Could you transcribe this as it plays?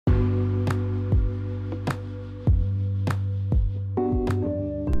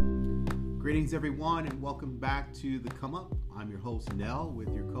Greetings, everyone, and welcome back to The Come Up. I'm your host, Nell,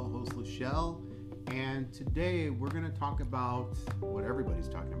 with your co-host, Lachelle. And today we're going to talk about what everybody's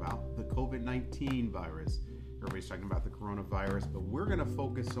talking about, the COVID-19 virus. Everybody's talking about the coronavirus, but we're going to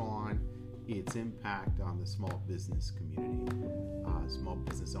focus on its impact on the small business community. Small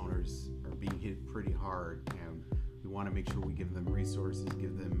business owners are being hit pretty hard, and we want to make sure we give them resources,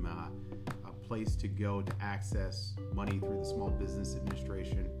 give them a place to go to access money through the Small Business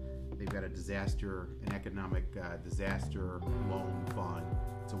Administration. They've got an economic disaster loan fund.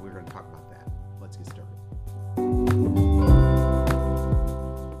 So we're going to talk about that. Let's get started.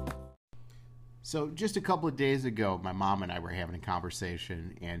 So just a couple of days ago, my mom and I were having a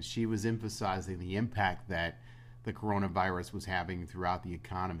conversation, and she was emphasizing the impact that the coronavirus was having throughout the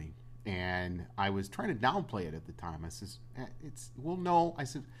economy. And I was trying to downplay it at the time. I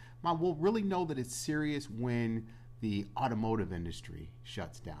said, Mom, we'll really know that it's serious when the automotive industry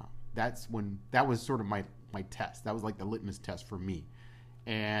shuts down. That was sort of my test. That was like the litmus test for me.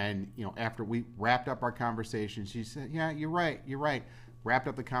 And, after we wrapped up our conversation, she said, yeah, you're right. Wrapped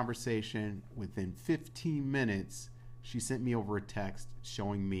up the conversation. Within 15 minutes, she sent me over a text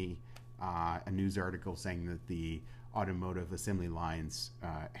showing me a news article saying that the automotive assembly lines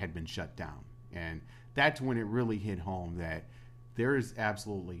had been shut down. And that's when it really hit home that there is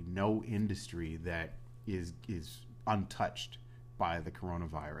absolutely no industry that is untouched by the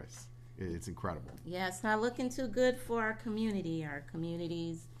coronavirus. It's incredible. Yeah, it's not looking too good for our community. Our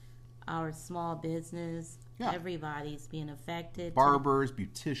communities, our small business, everybody's being affected. Barbers,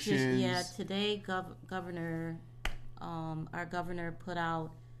 beauticians. Today, our governor put out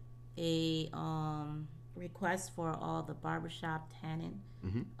a request for all the barbershop, tanning,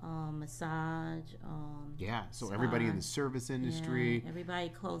 massage. So everybody in the service industry. Everybody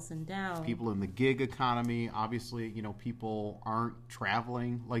closing down. People in the gig economy. Obviously, people aren't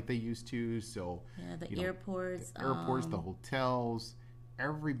traveling like they used to. So airports. The hotels.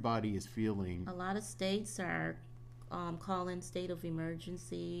 Everybody is feeling. A lot of states are calling state of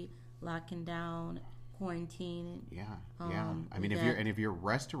emergency, locking down, quarantining. If you're a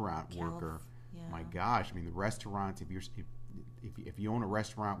restaurant worker. My gosh, the restaurants, if you own a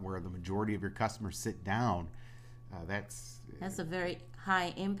restaurant where the majority of your customers sit down, that's a very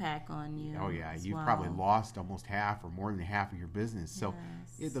high impact on you. Oh yeah, you've probably lost almost half or more than half of your business. So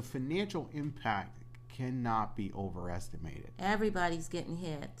the financial impact cannot be overestimated. Everybody's getting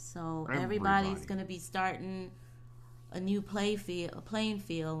hit. So everybody's going to be starting a new playing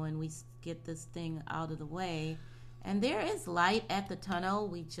field when we get this thing out of the way. And there is light at the tunnel.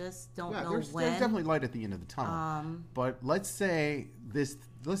 We just don't know when. There's definitely light at the end of the tunnel. But let's say this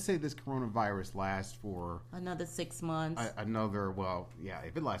coronavirus lasts for another 6 months. If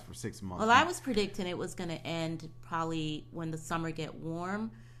it lasts for 6 months. Well, I was predicting it was going to end probably when the summer get warm.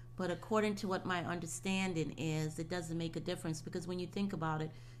 But according to what my understanding is, it doesn't make a difference because when you think about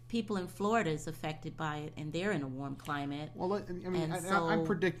it, people in Florida is affected by it, and they're in a warm climate. Well, I'm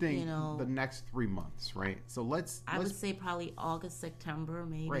predicting the next 3 months, right? So I would say probably August, September,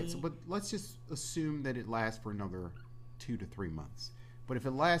 maybe. Right. So, but let's just assume that it lasts for another 2 to 3 months. But if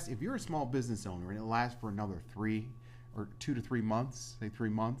you're a small business owner and it lasts for another 2 to 3 months, say 3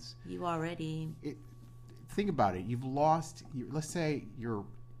 months, you already think about it. You've lost. Let's say your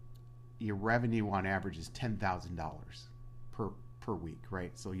revenue on average is $10,000 per week,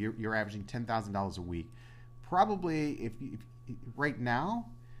 right? So you're averaging $10,000 a week. Probably if right now,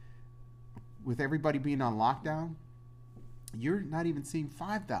 with everybody being on lockdown, you're not even seeing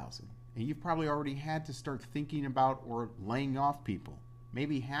 5,000, and you've probably already had to start thinking about or laying off people,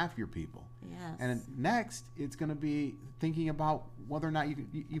 maybe half your people. Yes. And next, it's going to be thinking about whether or not you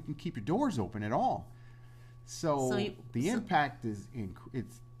can keep your doors open at all. So the impact is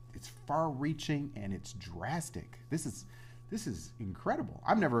it's far-reaching and it's drastic. This is incredible.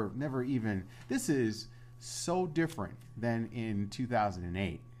 I've never even. This is so different than in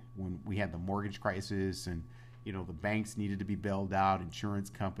 2008 when we had the mortgage crisis and the banks needed to be bailed out, insurance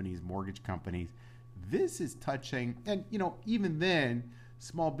companies, mortgage companies. This is touching, and even then,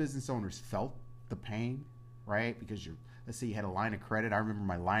 small business owners felt the pain, right? Because let's say you had a line of credit. I remember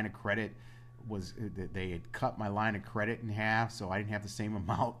my line of credit they had cut my line of credit in half, so I didn't have the same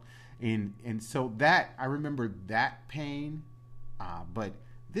amount. And so that, I remember that pain, but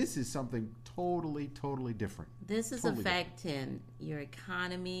this is something totally different. This is affecting your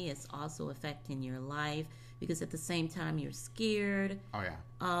economy. It's also affecting your life because at the same time you're scared. Oh yeah.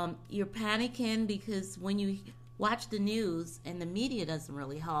 You're panicking because when you watch the news, and the media doesn't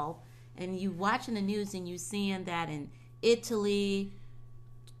really help, and you watching the news and you seeing that in Italy,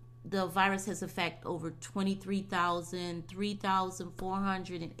 the virus has affected over 23,000,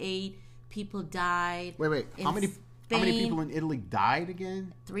 3,408 people died. Wait. How many people in Italy died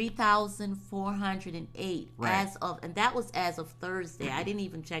again? 3,408 and that was as of Thursday. I didn't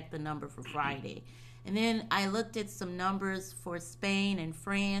even check the number for Friday. And then I looked at some numbers for Spain and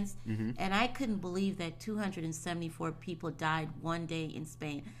France, and I couldn't believe that 274 people died one day in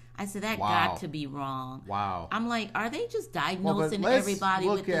Spain. I said, that got to be wrong. Wow. I'm like, are they just diagnosing everybody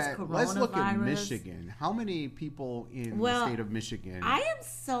with this coronavirus? Let's look at Michigan. How many people in the state of Michigan?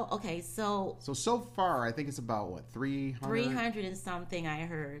 So far, I think it's about, 300? 300 and something, I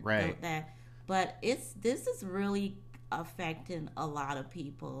heard. Right. But this is really affecting a lot of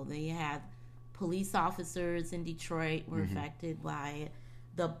people. They had police officers in Detroit were affected by it.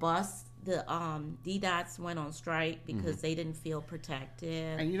 The bus, the DDOTs went on strike because they didn't feel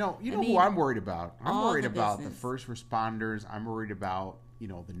protected. And who I'm worried about? I'm worried about the first responders. I'm worried about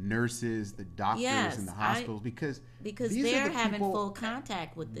the nurses, the doctors in the hospitals because they're having full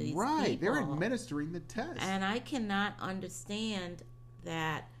contact with these people. They're administering the test. And I cannot understand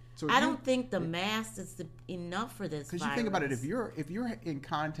that. So I don't think the mask is enough for this. Because you think about it, if you're in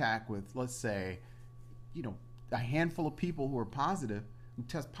contact with, let's say, a handful of people who are positive, who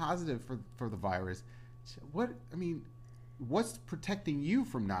test positive for the virus, what's protecting you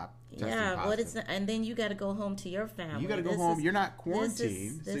from not testing positive? And then you got to go home to your family. You got to go home. You're not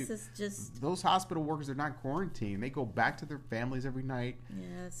quarantined. This is just those hospital workers are not quarantined. They go back to their families every night.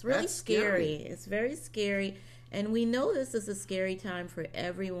 Yeah, it's really scary. It's very scary. And we know this is a scary time for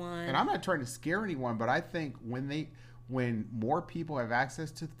everyone. And I'm not trying to scare anyone, but I think when more people have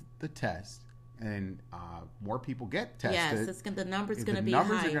access to the test and more people get tested, the number's going to be higher.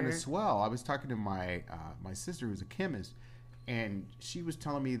 The numbers are going to swell. I was talking to my sister, who's a chemist, and she was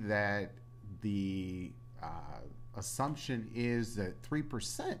telling me that the assumption is that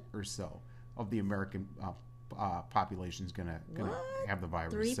 3% or so of the American population is going to have the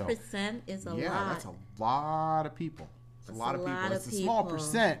virus. 3% is a lot. Yeah, that's a lot of people. It's a lot of people. It's a small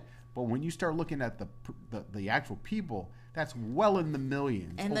percent, but when you start looking at the actual people, that's well in the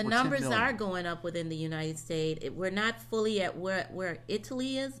millions. And the numbers are going up within the United States. We're not fully at where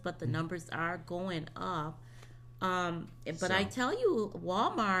Italy is, but the numbers are going up. But I tell you,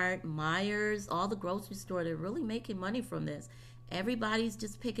 Walmart, Myers, all the grocery store, they're really making money from this. Everybody's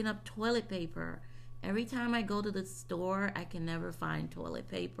just picking up toilet paper. Every time I go to the store, I can never find toilet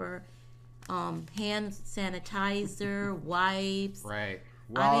paper, hand sanitizer, wipes. Right.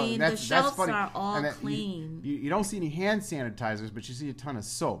 Well, the shelves are all clean. You don't see any hand sanitizers, but you see a ton of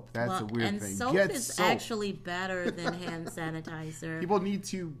soap. That's a weird thing. Soap is actually better than hand sanitizer. People need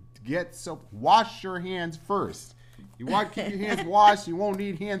to get soap. Wash your hands first. You want to keep your hands washed, you won't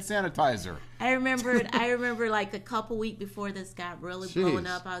need hand sanitizer. I remember like a couple weeks before this got really blown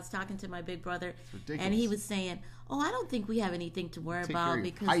up, I was talking to my big brother, and he was saying, I don't think we have anything to worry about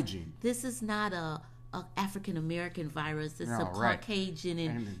because hygiene. This is not a African American virus. It's a Caucasian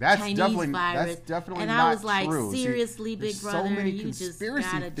and Chinese virus. That's definitely and not I was like, true. seriously, big brother, so many you conspiracy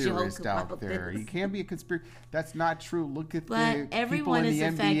just got a theorists joke out about there. this. You can't be a conspiracy. That's not true. Look at but the everyone people in the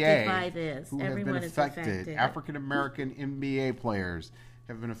is NBA affected by this. who Everyone have been affected. African American NBA players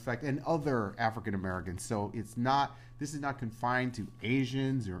have been affected, and other African Americans. So this is not confined to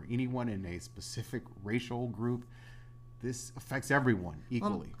Asians or anyone in a specific racial group. This affects everyone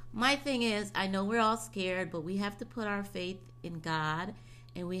equally. My thing is, I know we're all scared, but we have to put our faith in God,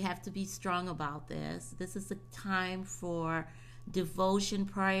 and we have to be strong about this. This is a time for devotion,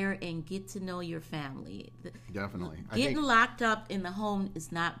 prayer, and get to know your family. Definitely. Getting locked up in the home is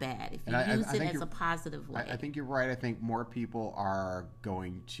not bad if you use it as a positive way. I think you're right. I think more people are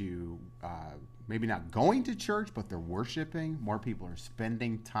going to, maybe not going to church, but they're worshiping. More people are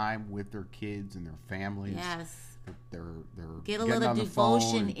spending time with their kids and their families. Yes. They're get a getting little on the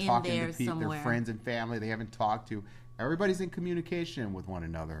devotion phone and in talking there to somewhere. their friends and family they haven't talked to. Everybody's in communication with one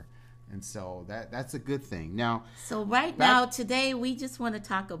another, and so that's a good thing. Now, now today we just want to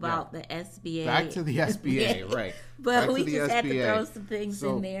talk about the SBA. Back to the SBA, right? But we just had to throw some things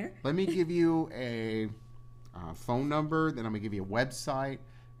in there. Let me give you a phone number, then I'm gonna give you a website,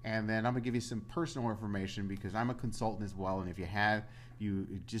 and then I'm gonna give you some personal information because I'm a consultant as well. And if you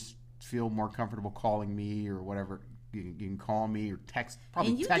just feel more comfortable calling me or whatever, you can call me or text.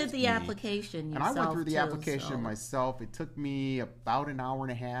 Probably and you text did the me. application yourself. And I went through the application myself. It took me about an hour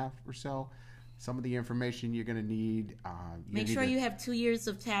and a half or so. Some of the information you're going to need. Make sure you have 2 years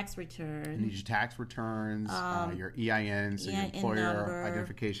of tax return. You need your tax returns, your EIN, so your employer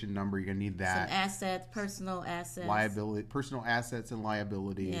identification number. You're going to need that. Some assets, personal assets. Liability, personal assets and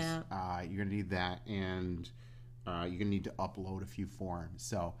liabilities. Yeah. You're going to need that, and you're going to need to upload a few forms.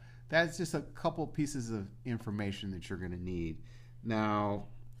 So that's just a couple pieces of information that you're going to need. Now,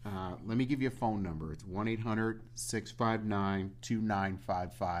 Let me give you a phone number. It's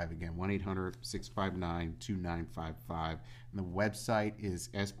 1-800-659-2955. Again, 1-800-659-2955. And the website is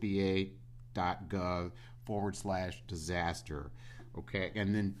sba.gov/disaster. Okay.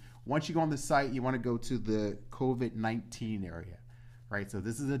 And then once you go on the site, you want to go to the COVID-19 area, right? So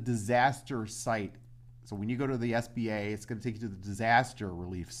this is a disaster site. So when you go to the SBA, it's going to take you to the disaster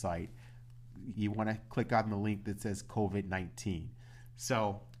relief site. You want to click on the link that says COVID-19.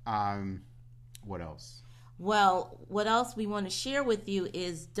 So, what else? Well, what else we want to share with you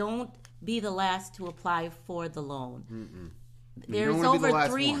is don't be the last to apply for the loan. There's over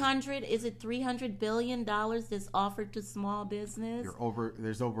 300. Is it $300 billion that's offered to small business?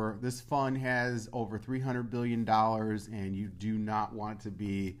 This fund has over $300 billion, and you do not want to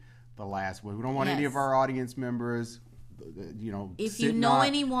be the last one. We don't want any of our audience members, if you know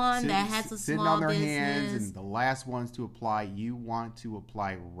anyone that has a sitting small on their business, hands and the last ones to apply. You want to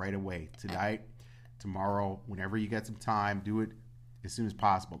apply right away, tonight, tomorrow, whenever you get some time. Do it as soon as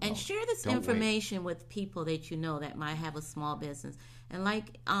possible. And share this information with people that you know that might have a small business. And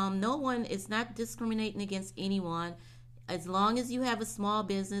no one is not discriminating against anyone. As long as you have a small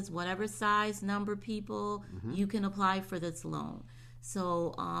business, whatever size, number people, you can apply for this loan.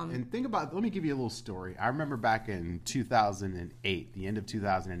 So, and think about, let me give you a little story. I remember back in 2008, the end of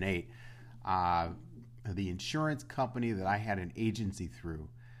 2008, the insurance company that I had an agency through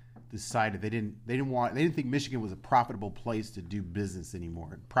decided they didn't think Michigan was a profitable place to do business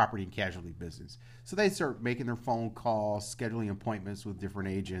anymore, property and casualty business. So they start making their phone calls, scheduling appointments with different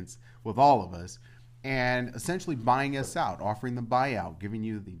agents, with all of us, and essentially buying us out, offering the buyout, giving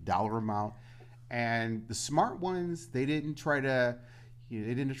you the dollar amount. And the smart ones, they didn't try to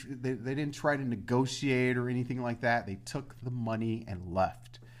negotiate or anything like that. They took the money and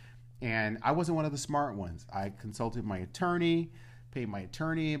left. And I wasn't one of the smart ones. I consulted my attorney, paid my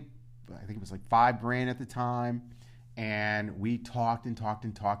attorney, I think it was like $5,000 at the time. And we talked and talked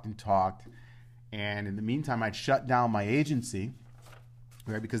and talked and talked. And in the meantime, I'd shut down my agency,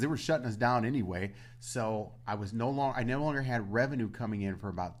 right? Because they were shutting us down anyway. So I no longer had revenue coming in for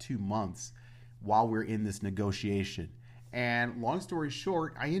about 2 months while we're in this negotiation. And long story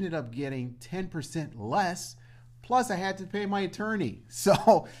short, I ended up getting 10% less, plus I had to pay my attorney.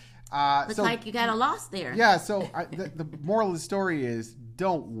 So looks like you got a loss there. Yeah, so the moral of the story is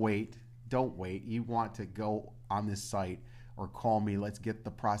don't wait. Don't wait. You want to go on this site or call me. Let's get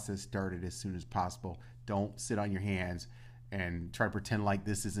the process started as soon as possible. Don't sit on your hands and try to pretend like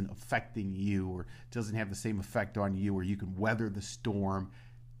this isn't affecting you or doesn't have the same effect on you, or you can weather the storm.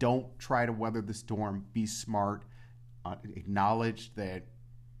 Don't try to weather the storm. Be smart. Acknowledge that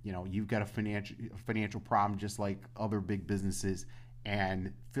you've got a financial problem just like other big businesses,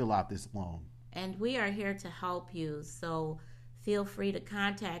 and fill out this loan. And we are here to help you. So feel free to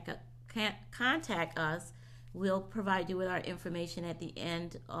contact us. We'll provide you with our information at the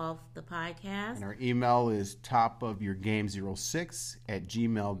end of the podcast. And our email is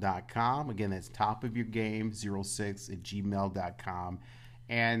topofyourgame06@gmail.com. Again, that's topofyourgame06@gmail.com.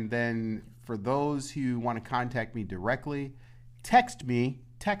 And then for those who want to contact me directly, text me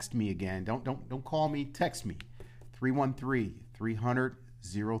again. Don't call me, text me.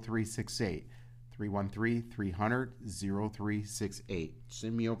 313-300-0368. 313-300-0368.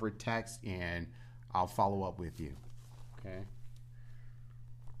 Send me over a text and I'll follow up with you. Okay?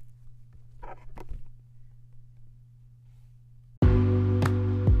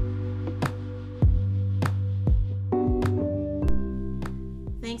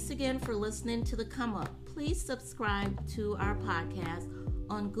 Thanks again for listening to The Come Up. Please subscribe to our podcast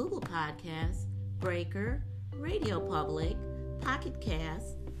on Google Podcasts, Breaker, Radio Public, Pocket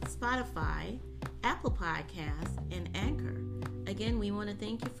Cast, Spotify, Apple Podcasts, and Anchor. Again, we want to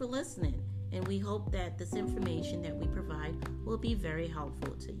thank you for listening, and we hope that this information that we provide will be very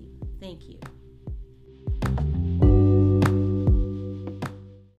helpful to you. Thank you.